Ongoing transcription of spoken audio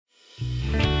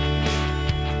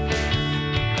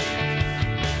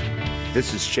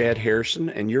This is Chad Harrison,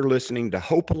 and you're listening to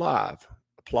Hope Alive,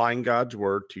 applying God's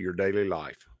Word to your daily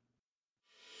life.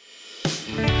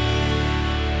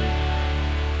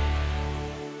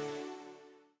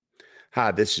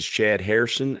 Hi, this is Chad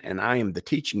Harrison, and I am the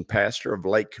teaching pastor of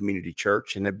Lake Community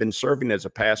Church and have been serving as a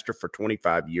pastor for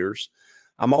 25 years.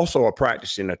 I'm also a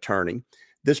practicing attorney.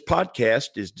 This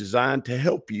podcast is designed to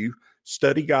help you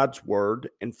study God's Word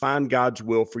and find God's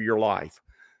will for your life.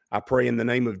 I pray in the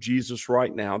name of Jesus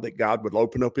right now that God would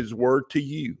open up His Word to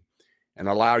you and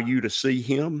allow you to see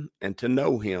Him and to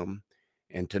know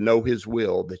His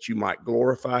will, that you might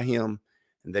glorify Him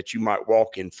and that you might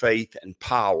walk in faith and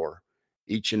power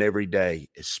each and every day,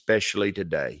 especially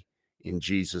today, in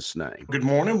Jesus' name. Good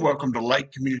morning. Welcome to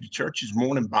Lake Community Church's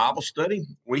morning Bible study.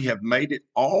 We have made it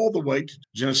all the way to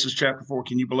Genesis chapter 4.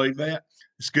 Can you believe that?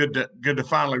 It's good to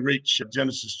finally reach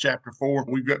Genesis chapter 4.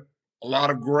 We've got a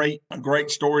lot of great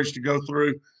stories to go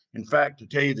through. In fact, to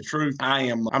tell you the truth,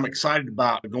 I'm excited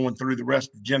about going through the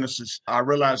rest of Genesis. I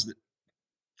realize that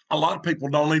a lot of people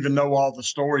don't even know all the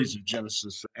stories of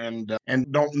Genesis and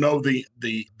don't know the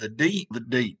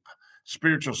deep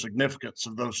spiritual significance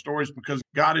of those stories, because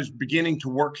God is beginning to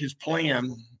work His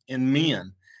plan in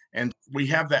men. And we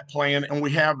have that plan, and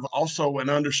we have also an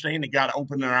understanding, God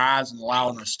opening our eyes and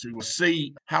allowing us to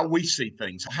see how we see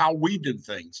things, how we do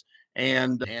things,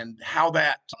 and how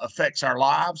that affects our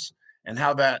lives, and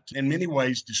how that in many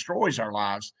ways destroys our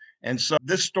lives. And so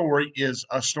this story is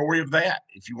a story of that.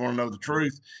 If you want to know the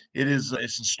truth, it's a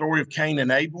story of Cain and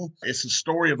Abel. It's a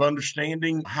story of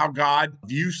understanding how God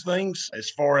views things as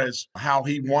far as how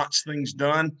He wants things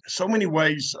done. So many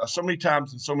ways, so many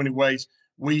times, in so many ways,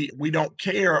 we don't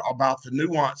care about the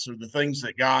nuance of the things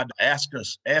that God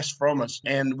asks from us.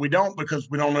 And we don't, because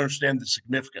we don't understand the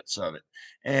significance of it.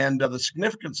 And the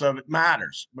significance of it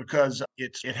matters because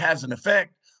it has an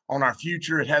effect on our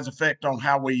future. It has effect on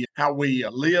how we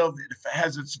live. It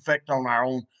has its effect on our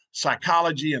own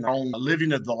psychology and on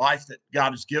living of the life that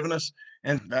God has given us.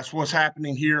 And that's what's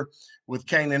happening here with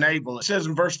Cain and Abel. It says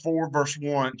in chapter 4,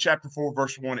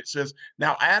 verse 1, it says,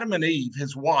 now Adam and Eve,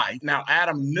 his wife. Now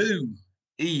Adam knew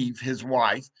Eve, his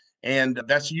wife, and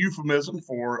that's a euphemism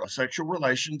for sexual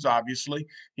relations, obviously.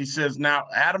 He says, now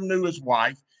Adam knew his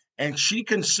wife, and she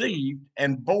conceived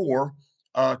and bore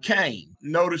Cain.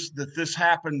 Notice that this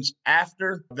happens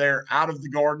after they're out of the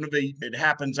Garden of Eden. It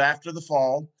happens after the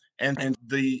fall, and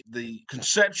the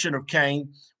conception of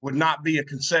Cain would not be a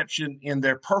conception in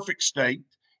their perfect state,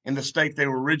 in the state they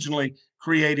were originally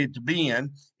created to be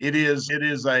in.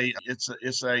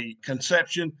 It's a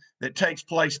conception that takes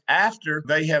place after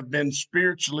they have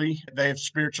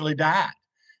spiritually died,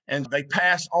 and they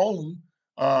pass on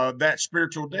that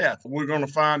spiritual death. We're going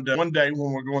to find one day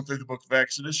when we're going through the book of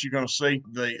Exodus, you're going to see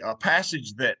the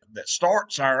passage that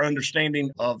starts our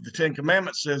understanding of the Ten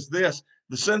Commandments says this: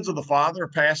 the sins of the father are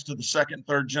passed to the second,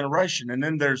 third generation. And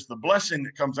then there's the blessing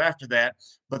that comes after that.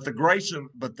 But the grace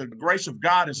of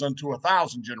God is unto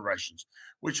 1,000 generations,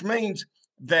 which means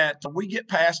that we get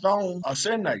passed on a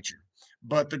sin nature.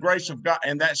 But the grace of God,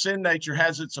 and that sin nature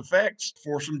has its effects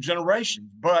for some generations.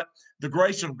 But the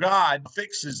grace of God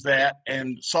fixes that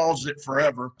and solves it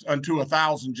forever unto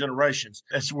 1,000 generations.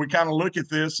 As we kind of look at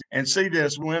this and see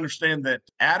this, we understand that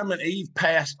Adam and Eve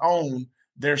passed on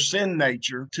their sin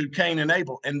nature to Cain and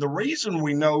Abel. And the reason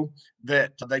we know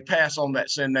that they pass on that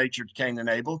sin nature to Cain and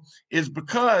Abel is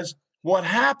because what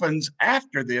happens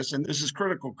after this, and this is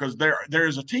critical because there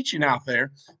is a teaching out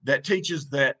there that teaches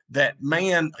that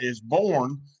man is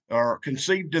born or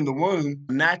conceived in the womb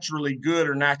naturally good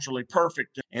or naturally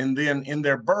perfect, and then in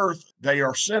their birth they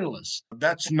are sinless.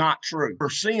 That's not true. For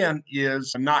sin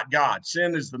is not God.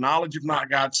 Sin is the knowledge of not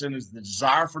God. Sin is the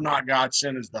desire for not God.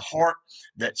 Sin is the heart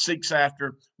that seeks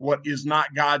after what is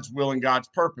not God's will and God's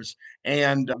purpose.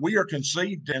 And we are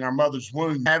conceived in our mother's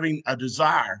womb having a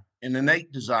desire, an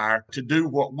innate desire to do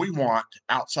what we want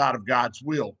outside of God's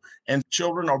will. And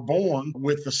children are born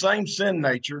with the same sin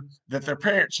nature that their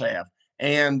parents have.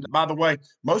 And by the way,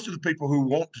 most of the people who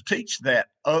want to teach that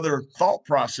other thought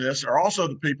process are also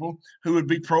the people who would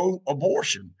be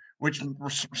pro-abortion, which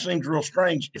seems real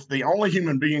strange. If the only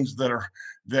human beings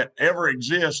that ever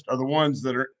exist are the ones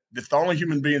if the only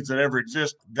human beings that ever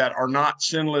exist that are not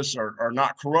sinless or are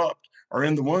not corrupt are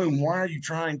in the womb, why are you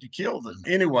trying to kill them?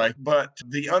 Anyway, but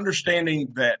the understanding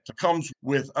that comes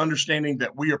with understanding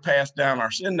that we are passed down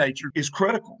our sin nature is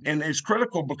critical. And it's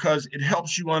critical because it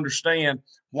helps you understand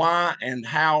why and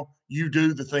how you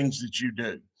do the things that you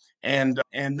do. And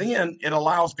then it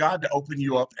allows God to open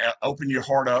your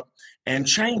heart up and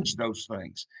change those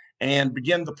things and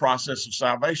begin the process of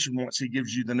salvation once He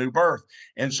gives you the new birth.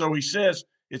 And so it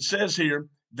says here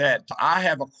that I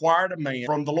have acquired a man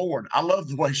from the Lord. I love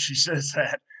the way she says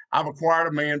that. I've acquired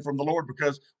a man from the Lord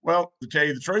because, well, to tell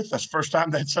you the truth, that's the first time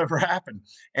that's ever happened.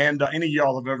 And any of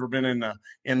y'all have ever been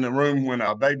in the room when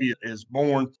a baby is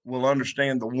born will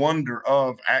understand the wonder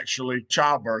of actually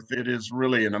childbirth. It is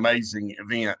really an amazing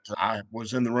event. I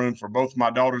was in the room for both my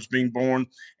daughters being born,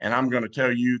 and I'm going to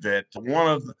tell you that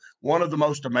one of the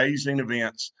most amazing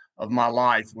events of my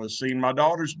life was seeing my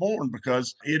daughters born,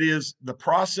 because it is the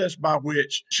process by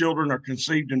which children are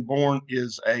conceived and born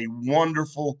is a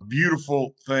wonderful,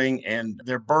 beautiful thing. And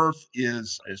their birth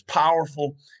is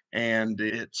powerful, and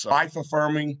it's life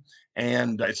affirming,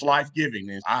 and it's life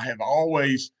giving. And I have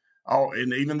always,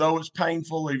 and even though it's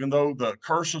painful, even though the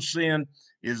curse of sin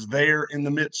is there in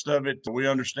the midst of it, we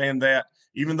understand that.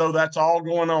 Even though that's all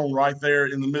going on right there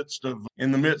in the midst of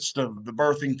the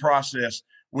birthing process,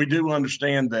 we do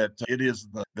understand that it is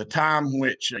the time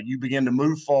which you begin to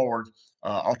move forward,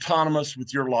 autonomous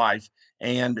with your life,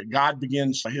 and God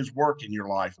begins his work in your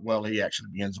life. Well, he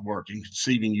actually begins work in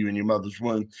conceiving you in your mother's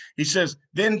womb. He says,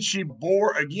 then she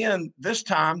bore again, this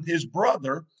time his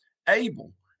brother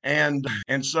Abel. And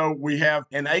so we have,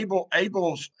 and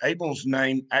Abel's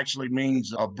name actually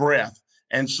means a breath.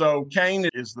 And so Cain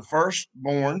is the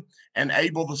firstborn and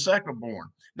Abel the secondborn.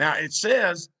 Now it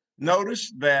says,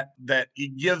 notice that he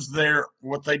gives their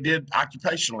what they did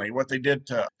occupationally, what they did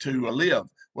to live,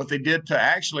 what they did to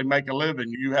actually make a living.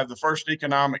 You have the first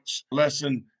economics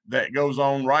lesson that goes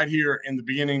on right here in the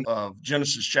beginning of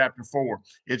Genesis chapter 4.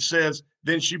 It says,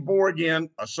 then she bore again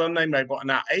a son named Abel.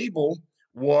 Now Abel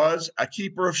was a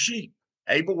keeper of sheep.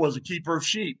 Abel was a keeper of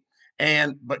sheep.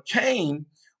 But Cain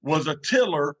was a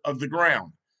tiller of the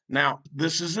ground. Now,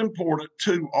 this is important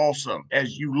too, also.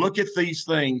 As you look at these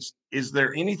things, is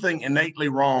there anything innately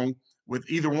wrong with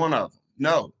either one of them?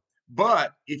 No.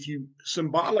 But if you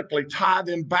symbolically tie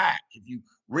them back, if you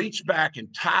reach back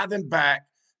and tie them back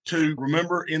to,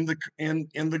 remember in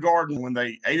the garden when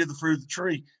they ate of the fruit of the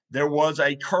tree, there was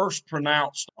a curse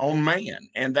pronounced on man.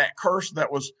 And that curse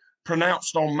that was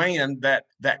pronounced on man,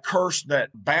 that curse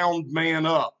that bound man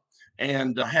up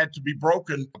and had to be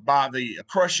broken by the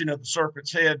crushing of the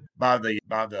serpent's head by the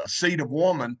seed of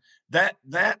woman, that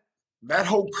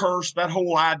whole curse, that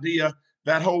whole idea,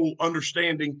 that whole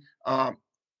understanding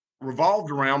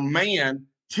revolved around man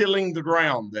tilling the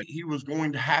ground, that he was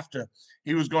going to have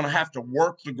to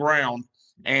work the ground,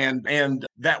 and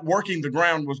that working the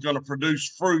ground was going to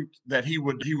produce fruit that he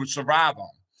would survive on.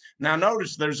 Now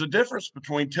notice there's a difference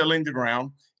between tilling the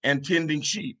ground and tending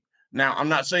sheep. Now, I'm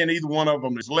not saying either one of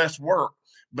them is less work,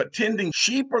 but tending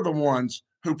sheep are the ones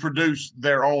who produce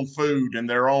their own food and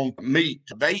their own meat.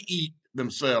 They eat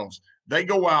themselves. They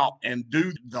go out and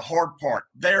do the hard part.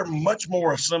 They're much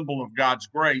more a symbol of God's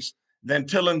grace than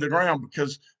tilling the ground,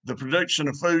 because the production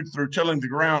of food through tilling the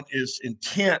ground is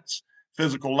intense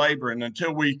physical labor. And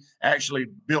until we actually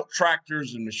built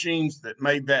tractors and machines that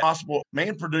made that possible,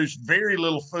 man produced very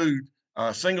little food.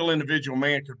 A single individual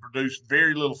man could produce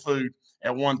very little food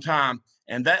at one time.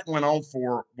 And that went on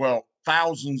for, well,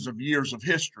 thousands of years of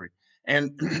history.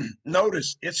 And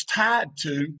notice it's tied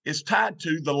to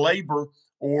the labor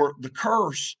or the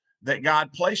curse that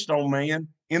God placed on man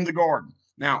in the garden.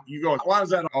 Now you go, why does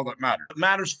that all that matter? It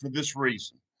matters for this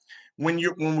reason. When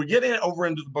we get over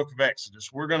into the book of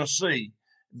Exodus, we're going to see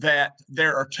that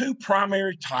there are two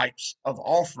primary types of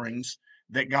offerings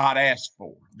that God asked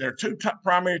for. There are two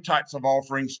primary types of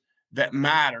offerings that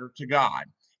matter to God.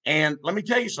 And let me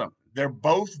tell you something. They're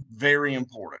both very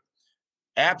important,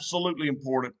 absolutely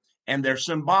important. And their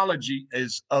symbology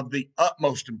is of the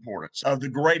utmost importance, of the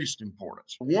greatest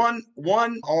importance.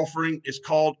 One offering is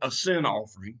called a sin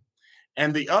offering,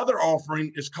 and the other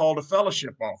offering is called a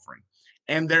fellowship offering.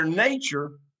 And their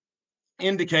nature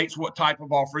indicates what type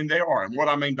of offering they are. And what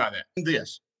I mean by that,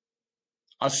 this,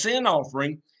 a sin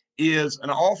offering is an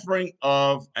offering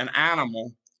of an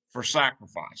animal for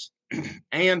sacrifice.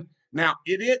 And now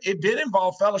it did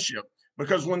involve fellowship,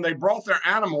 because when they brought their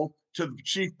animal to the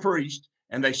chief priest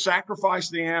and they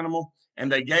sacrificed the animal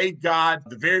and they gave God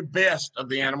the very best of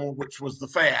the animal, which was the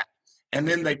fat, and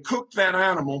then they cooked that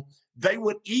animal, they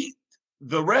would eat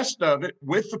the rest of it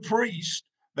with the priest.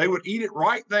 They would eat it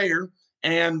right there,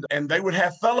 and they would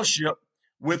have fellowship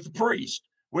with the priest,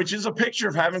 which is a picture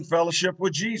of having fellowship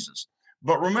with Jesus.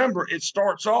 But remember, it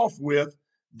starts off with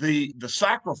the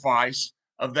sacrifice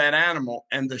of that animal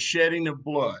and the shedding of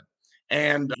blood.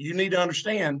 And you need to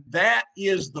understand that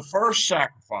is the first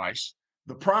sacrifice,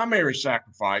 the primary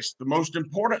sacrifice, the most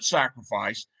important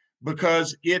sacrifice,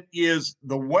 because it is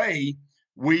the way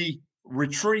we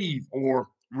retrieve or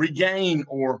regain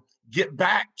or get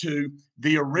back to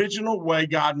the original way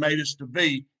God made us to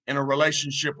be in a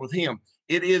relationship with him.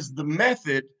 It is the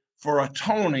method for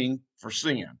atoning for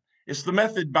sin. It's the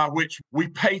method by which we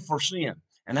pay for sin.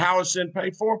 And how is sin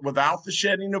paid for? Without the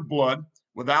shedding of blood,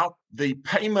 without the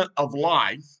payment of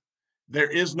life, there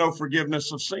is no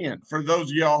forgiveness of sin. For those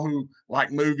of y'all who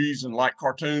like movies and like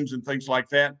cartoons and things like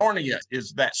that, Narnia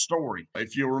is that story.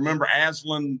 If you'll remember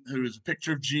Aslan, who is a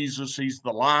picture of Jesus, he's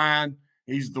the lion.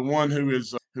 He's the one who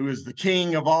is the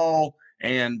king of all.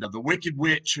 And the wicked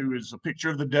witch, who is a picture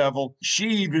of the devil, she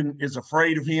even is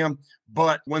afraid of him.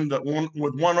 But when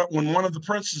one of the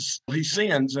princes, he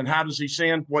sins, and how does he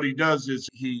sin? What he does is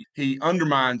he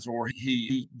undermines, or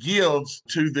he gives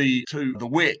to the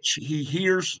witch. He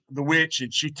hears the witch,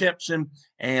 and she tempts him,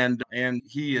 and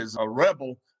he is a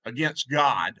rebel against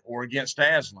God or against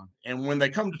Aslan. And when they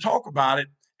come to talk about it,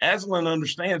 Aslan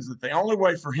understands that the only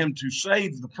way for him to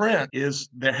save the prince is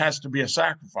there has to be a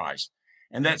sacrifice.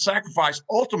 And that sacrifice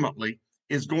ultimately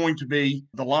is going to be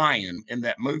the lion in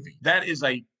that movie. That is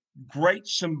a great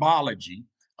symbology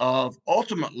of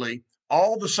ultimately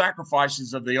all the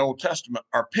sacrifices of the Old Testament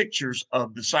are pictures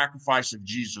of the sacrifice of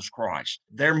Jesus Christ.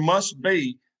 There must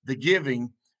be the giving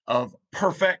of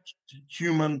perfect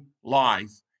human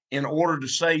life in order to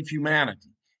save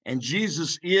humanity. And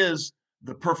Jesus is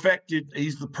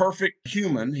he's the perfect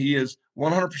human. He is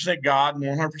 100% God and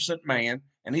 100% man,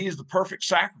 and he is the perfect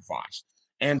sacrifice.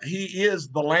 And he is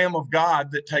the Lamb of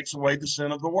God that takes away the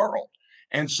sin of the world.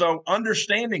 And so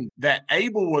understanding that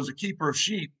Abel was a keeper of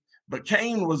sheep, but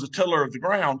Cain was a tiller of the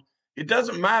ground, it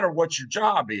doesn't matter what your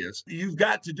job is. You've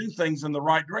got to do things in the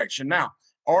right direction. Now,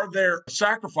 are there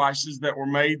sacrifices that were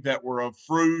made that were of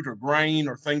fruit or grain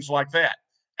or things like that?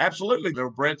 Absolutely. There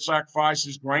were bread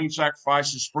sacrifices, grain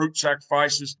sacrifices, fruit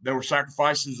sacrifices. There were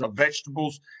sacrifices of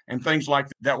vegetables and things like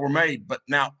that were made. But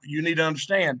now you need to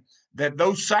understand that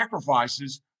those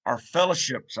sacrifices are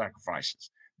fellowship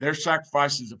sacrifices. They're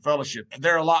sacrifices of fellowship.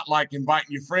 They're a lot like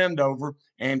inviting your friend over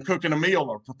and cooking a meal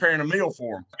or preparing a meal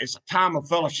for them. It's a time of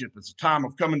fellowship. It's a time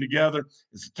of coming together.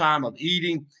 It's a time of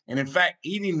eating. And in fact,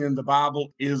 eating in the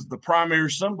Bible is the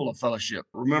primary symbol of fellowship.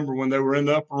 Remember when they were in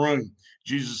the upper room,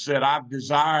 Jesus said, I've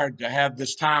desired to have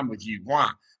this time with you.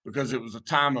 Why? Because it was a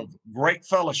time of great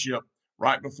fellowship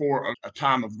right before a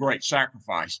time of great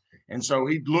sacrifice. And so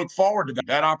he'd look forward to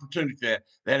that opportunity,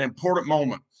 that important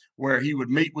moment where he would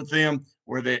meet with them,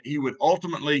 where he would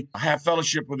ultimately have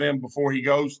fellowship with them before he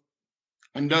goes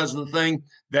and does the thing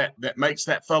that makes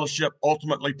that fellowship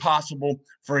ultimately possible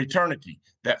for eternity,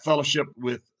 that fellowship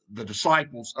with the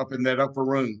disciples up in that upper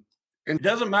room. And it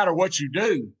doesn't matter what you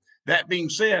do. That being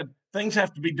said, things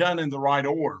have to be done in the right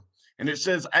order. And it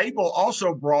says Abel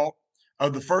also brought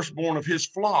of the firstborn of his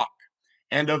flock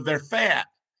and of their fat.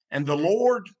 And the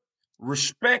Lord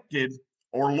respected,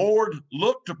 or Lord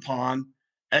looked upon,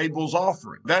 Abel's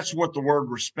offering. That's what the word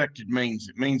respected means.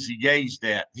 It means he gazed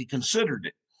at, he considered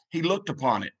it, he looked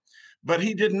upon it. But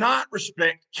he did not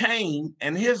respect Cain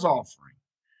and his offering.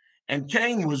 And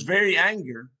Cain was very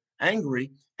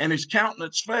angry, and his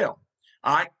countenance fell.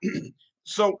 All right.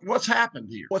 So what's happened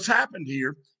here? What's happened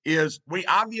here is we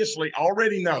obviously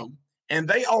already know, and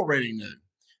they already knew,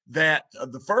 that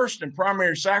the first and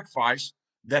primary sacrifice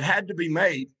that had to be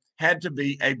made had to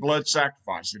be a blood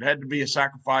sacrifice. It had to be a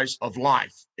sacrifice of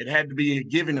life. It had to be a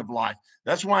giving of life.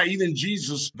 That's why even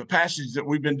Jesus, the passage that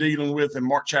we've been dealing with in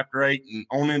Mark chapter 8 and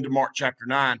on into Mark chapter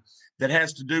 9, that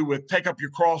has to do with take up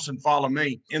your cross and follow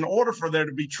me. In order for there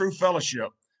to be true fellowship,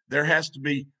 there has to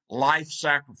be life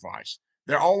sacrifice.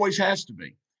 There always has to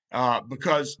be,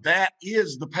 because that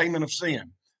is the payment of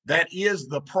sin. That is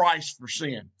the price for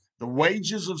sin. The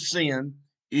wages of sin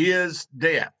is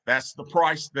death. That's the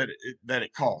price that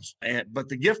it costs. But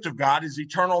the gift of God is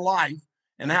eternal life.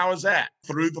 And how is that?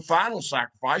 Through the final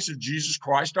sacrifice of Jesus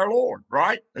Christ our Lord,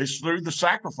 right? It's through the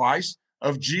sacrifice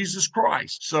of Jesus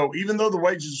Christ. So even though the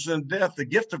wages of sin is death, the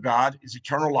gift of God is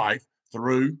eternal life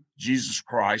through Jesus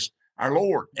Christ our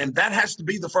Lord. And that has to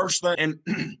be the first thing.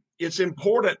 And it's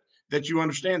important that you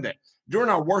understand that. During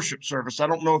our worship service, I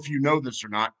don't know if you know this or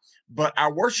not, but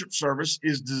our worship service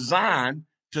is designed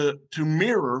to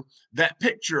mirror that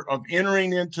picture of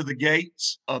entering into the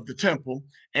gates of the temple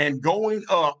and going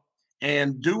up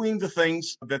and doing the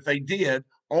things that they did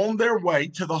on their way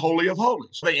to the Holy of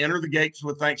Holies. They enter the gates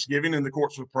with thanksgiving and the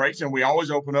courts with praise. And we always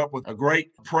open up with a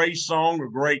great praise song, a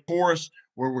great chorus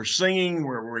where we're singing,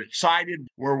 where we're excited,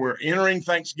 where we're entering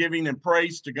thanksgiving and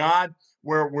praise to God,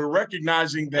 where we're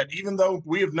recognizing that even though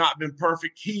we have not been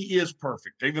perfect, He is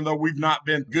perfect. Even though we've not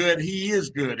been good, He is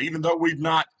good. Even though we've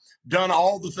not done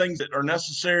all the things that are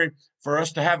necessary for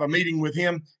us to have a meeting with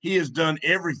Him, He has done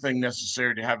everything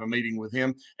necessary to have a meeting with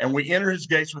Him. And we enter His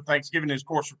gates with thanksgiving, His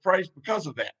courts with praise because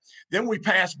of that. Then we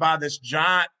pass by this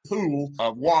giant pool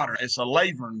of water. It's a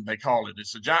laver, they call it.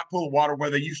 It's a giant pool of water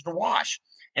where they used to wash.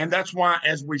 And that's why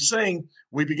as we sing,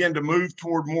 we begin to move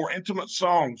toward more intimate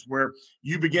songs where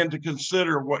you begin to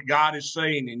consider what God is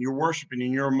saying and you're worshiping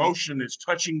and your emotion is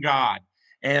touching God.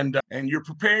 And you're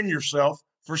preparing yourself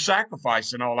for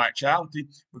sacrifice in all actuality,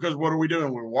 because what are we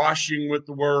doing? We're washing with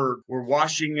the word. We're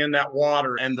washing in that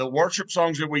water. And the worship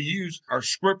songs that we use are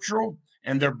scriptural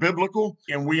and they're biblical.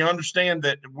 And we understand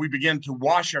that we begin to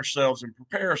wash ourselves and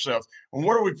prepare ourselves. And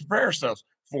what do we prepare ourselves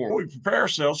for? We prepare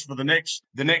ourselves for the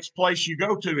next place you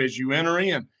go to as you enter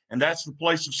in. And that's the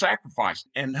place of sacrifice.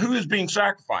 And who is being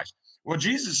sacrificed? Well,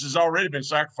 Jesus has already been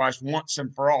sacrificed once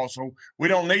and for all, so we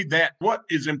don't need that. What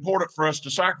is important for us to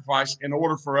sacrifice in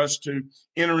order for us to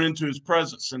enter into His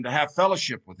presence and to have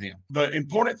fellowship with Him? The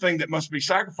important thing that must be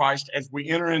sacrificed as we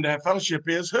enter into have fellowship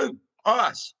is who?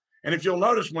 Us. And if you'll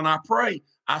notice, when I pray,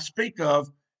 I speak of,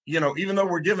 even though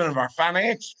we're giving of our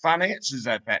finances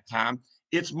at that time,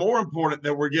 it's more important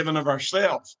that we're giving of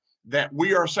ourselves, that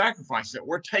we are sacrificed, that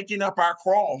we're taking up our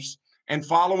cross and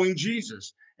following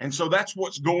Jesus. And so that's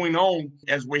what's going on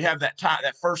as we have that time,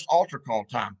 that first altar call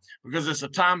time, because it's a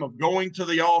time of going to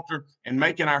the altar and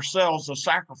making ourselves a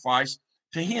sacrifice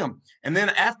to Him. And then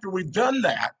after we've done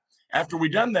that,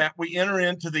 we enter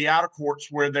into the outer courts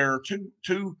where there are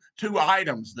two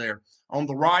items there. On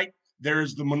the right, there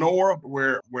is the menorah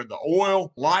where the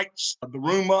oil lights the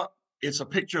room up. It's a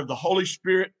picture of the Holy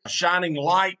Spirit shining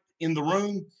light in the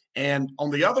room. And on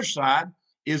the other side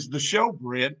is the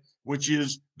showbread, which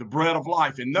is the bread of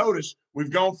life. And notice we've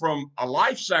gone from a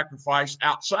life sacrifice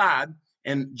outside,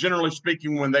 and generally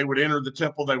speaking, when they would enter the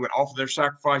temple, they would offer their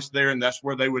sacrifice there, and that's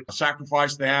where they would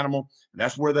sacrifice the animal, and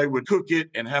that's where they would cook it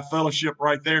and have fellowship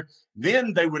right there.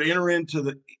 Then they would enter into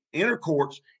the inner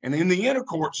courts, and in the inner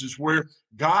courts is where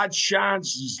God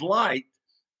shines His light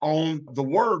on the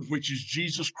Word, which is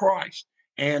Jesus Christ.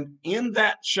 And in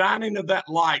that shining of that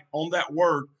light on that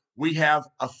Word, we have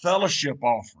a fellowship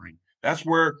offering. That's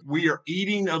where we are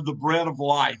eating of the bread of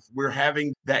life. We're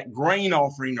having that grain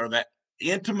offering or that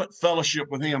intimate fellowship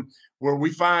with Him, where we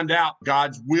find out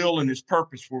God's will and His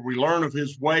purpose, where we learn of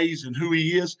His ways and who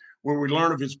He is, where we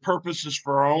learn of His purposes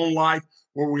for our own life,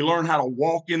 where we learn how to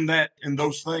walk in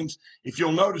those things. If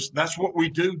you'll notice, that's what we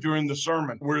do during the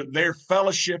sermon. We're there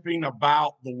fellowshipping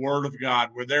about the Word of God.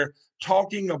 We're there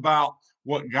talking about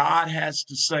what God has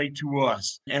to say to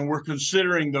us. And we're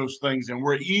considering those things, and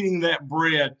we're eating that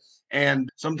bread. And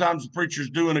sometimes the preacher's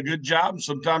doing a good job, and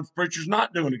sometimes the preacher's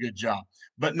not doing a good job.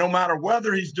 But no matter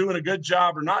whether he's doing a good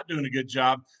job or not doing a good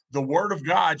job, the Word of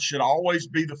God should always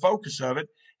be the focus of it.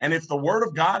 And if the Word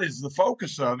of God is the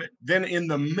focus of it, then in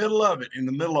the middle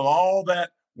of all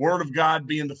that Word of God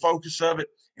being the focus of it,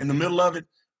 in the middle of it,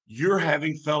 you're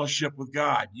having fellowship with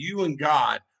God. You and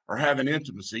God are having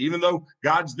intimacy. Even though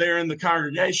God's there in the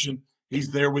congregation, He's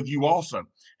there with you also.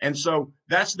 And so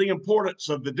that's the importance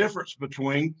of the difference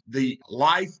between the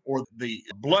life or the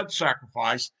blood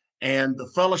sacrifice and the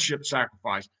fellowship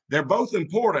sacrifice. They're both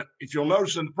important, if you'll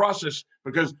notice in the process,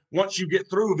 because once you get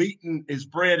through of eating His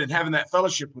bread and having that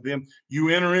fellowship with Him, you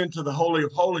enter into the Holy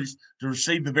of Holies to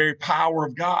receive the very power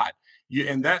of God.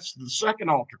 And that's the second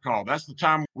altar call. That's the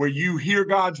time where you hear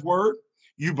God's word,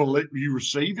 you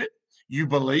receive it, you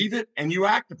believe it, and you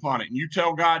act upon it. And you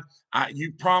tell God,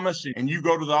 you promise, and you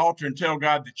go to the altar and tell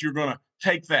God that you're going to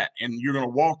take that and you're going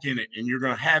to walk in it and you're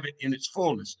going to have it in its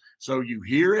fullness. So you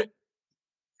hear it,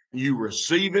 you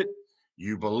receive it,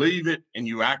 you believe it, and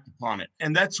you act upon it.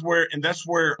 And that's where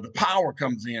the power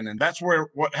comes in. And that's where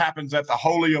what happens at the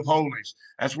Holy of Holies.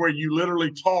 That's where you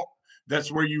literally talk.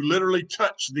 That's where you literally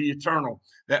touch the eternal,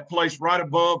 that place right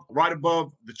above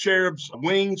the cherub's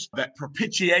wings, that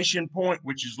propitiation point,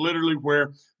 which is literally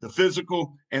where the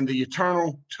physical and the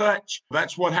eternal touch.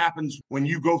 That's what happens when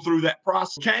you go through that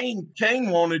process. Cain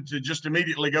wanted to just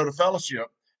immediately go to fellowship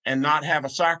and not have a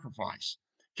sacrifice.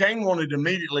 Cain wanted to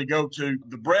immediately go to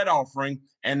the bread offering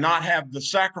and not have the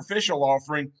sacrificial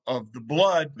offering of the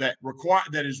blood that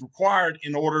is required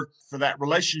in order for that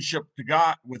relationship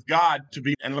with God to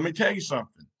be. And let me tell you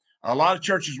something. A lot of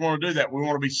churches want to do that. We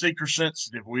want to be seeker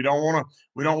sensitive. We don't want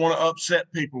to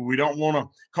upset people. We don't want to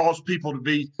cause people to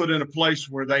be put in a place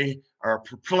where they are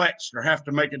perplexed or have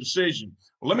to make a decision.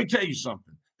 Well, let me tell you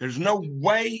something. There's no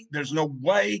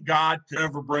way God could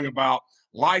ever bring about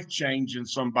life change in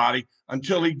somebody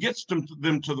until he gets them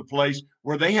to the place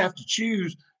where they have to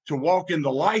choose to walk in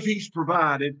the life he's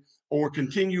provided or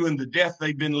continue in the death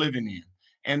they've been living in.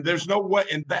 And there's no way,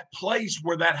 and that place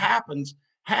where that happens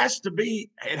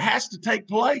it has to take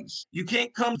place. You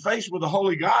can't come face with a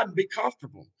holy God and be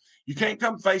comfortable. You can't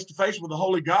come face to face with a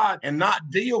holy God and not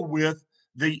deal with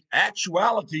the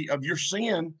actuality of your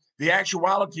sin, the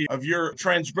actuality of your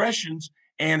transgressions,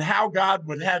 and how God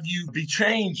would have you be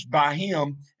changed by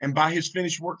him and by his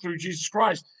finished work through Jesus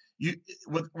Christ.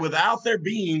 Without there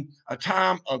being a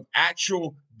time of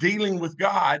actual dealing with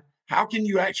God, how can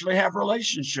you actually have a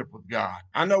relationship with God?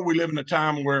 I know we live in a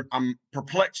time where I'm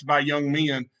perplexed by young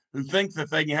men who think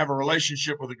that they can have a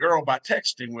relationship with a girl by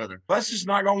texting with her. That's just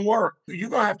not going to work. You're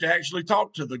going to have to actually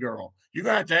talk to the girl. You're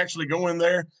going to have to actually go in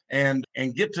there and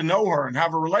get to know her and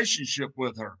have a relationship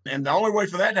with her. And the only way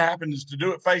for that to happen is to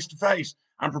do it face to face.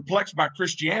 I'm perplexed by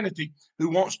Christianity, who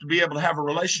wants to be able to have a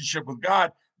relationship with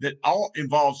God that all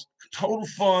involves total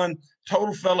fun,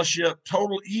 total fellowship,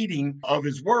 total eating of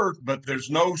his word, but there's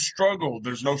no struggle.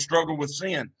 There's no struggle with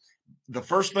sin. The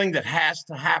first thing that has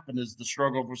to happen is the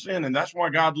struggle with sin. And that's why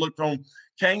God looked on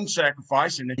Cain's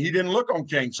sacrifice, and he didn't look on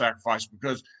Cain's sacrifice,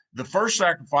 because the first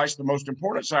sacrifice, the most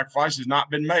important sacrifice, has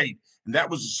not been made. And that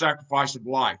was the sacrifice of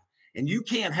life. And you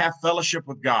can't have fellowship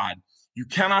with God. You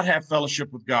cannot have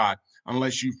fellowship with God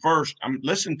unless you first,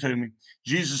 listen to me.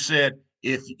 Jesus said,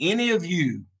 if any of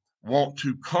you want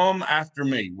to come after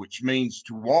me, which means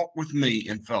to walk with me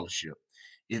in fellowship,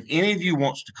 if any of you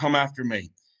wants to come after me,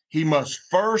 he must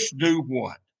first do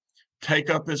what?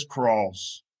 Take up his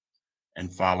cross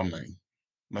and follow me.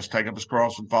 Must take up his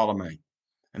cross and follow me.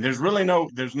 And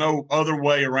there's no other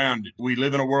way around it. We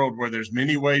live in a world where there's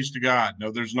many ways to God.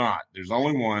 No, there's not. There's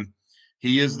only one.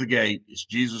 He is the gate. It's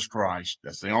Jesus Christ.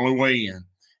 That's the only way in.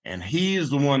 And he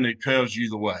is the one that tells you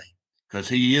the way, because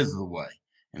he is the way.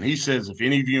 And he says, if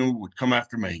any of you would come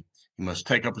after me, he must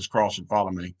take up his cross and follow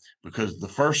me, because the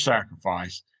first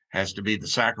sacrifice has to be the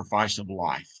sacrifice of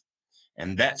life.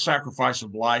 And that sacrifice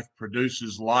of life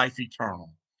produces life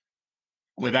eternal.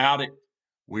 Without it,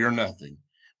 we are nothing.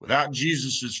 Without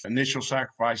Jesus' initial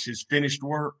sacrifice, his finished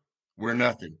work, we're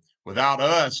nothing. Without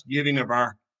us giving of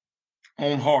our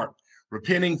own heart,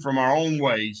 repenting from our own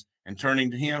ways and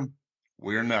turning to him,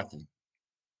 we're nothing.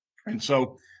 And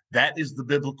so that is the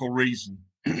biblical reason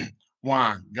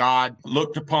why God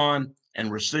looked upon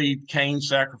and received Cain's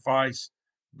sacrifice,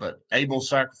 but Abel's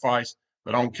sacrifice,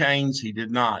 but on Cain's, he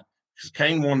did not. Because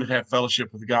Cain wanted to have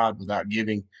fellowship with God without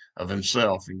giving of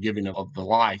himself and giving of the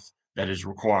life that is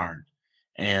required.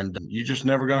 And you're just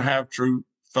never going to have true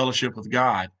fellowship with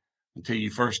God until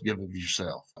you first give of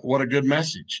yourself. What a good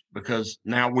message, because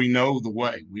now we know the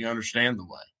way, we understand the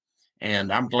way.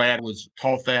 And I'm glad I was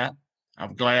taught that.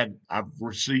 I'm glad I've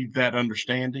received that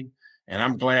understanding. And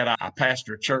I'm glad I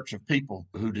pastor a church of people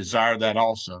who desire that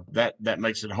also. That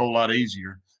makes it a whole lot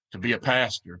easier to be a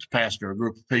pastor, to pastor a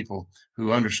group of people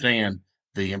who understand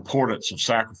the importance of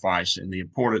sacrifice and the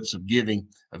importance of giving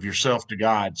of yourself to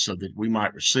God, so that we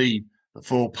might receive the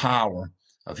full power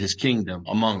of his kingdom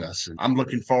among us. And I'm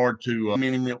looking forward to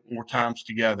many more times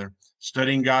together,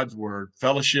 studying God's word,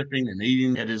 fellowshipping and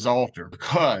eating at his altar,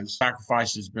 because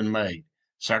sacrifice has been made.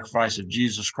 Sacrifice of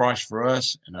Jesus Christ for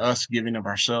us, and us giving of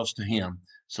ourselves to him,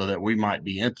 so that we might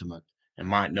be intimate and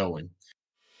might know him.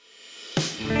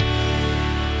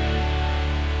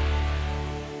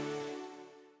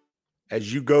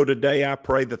 As you go today, I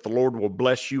pray that the Lord will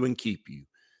bless you and keep you,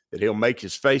 that he'll make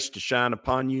his face to shine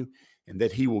upon you, and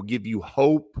that he will give you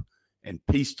hope and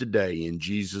peace today, in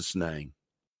Jesus' name.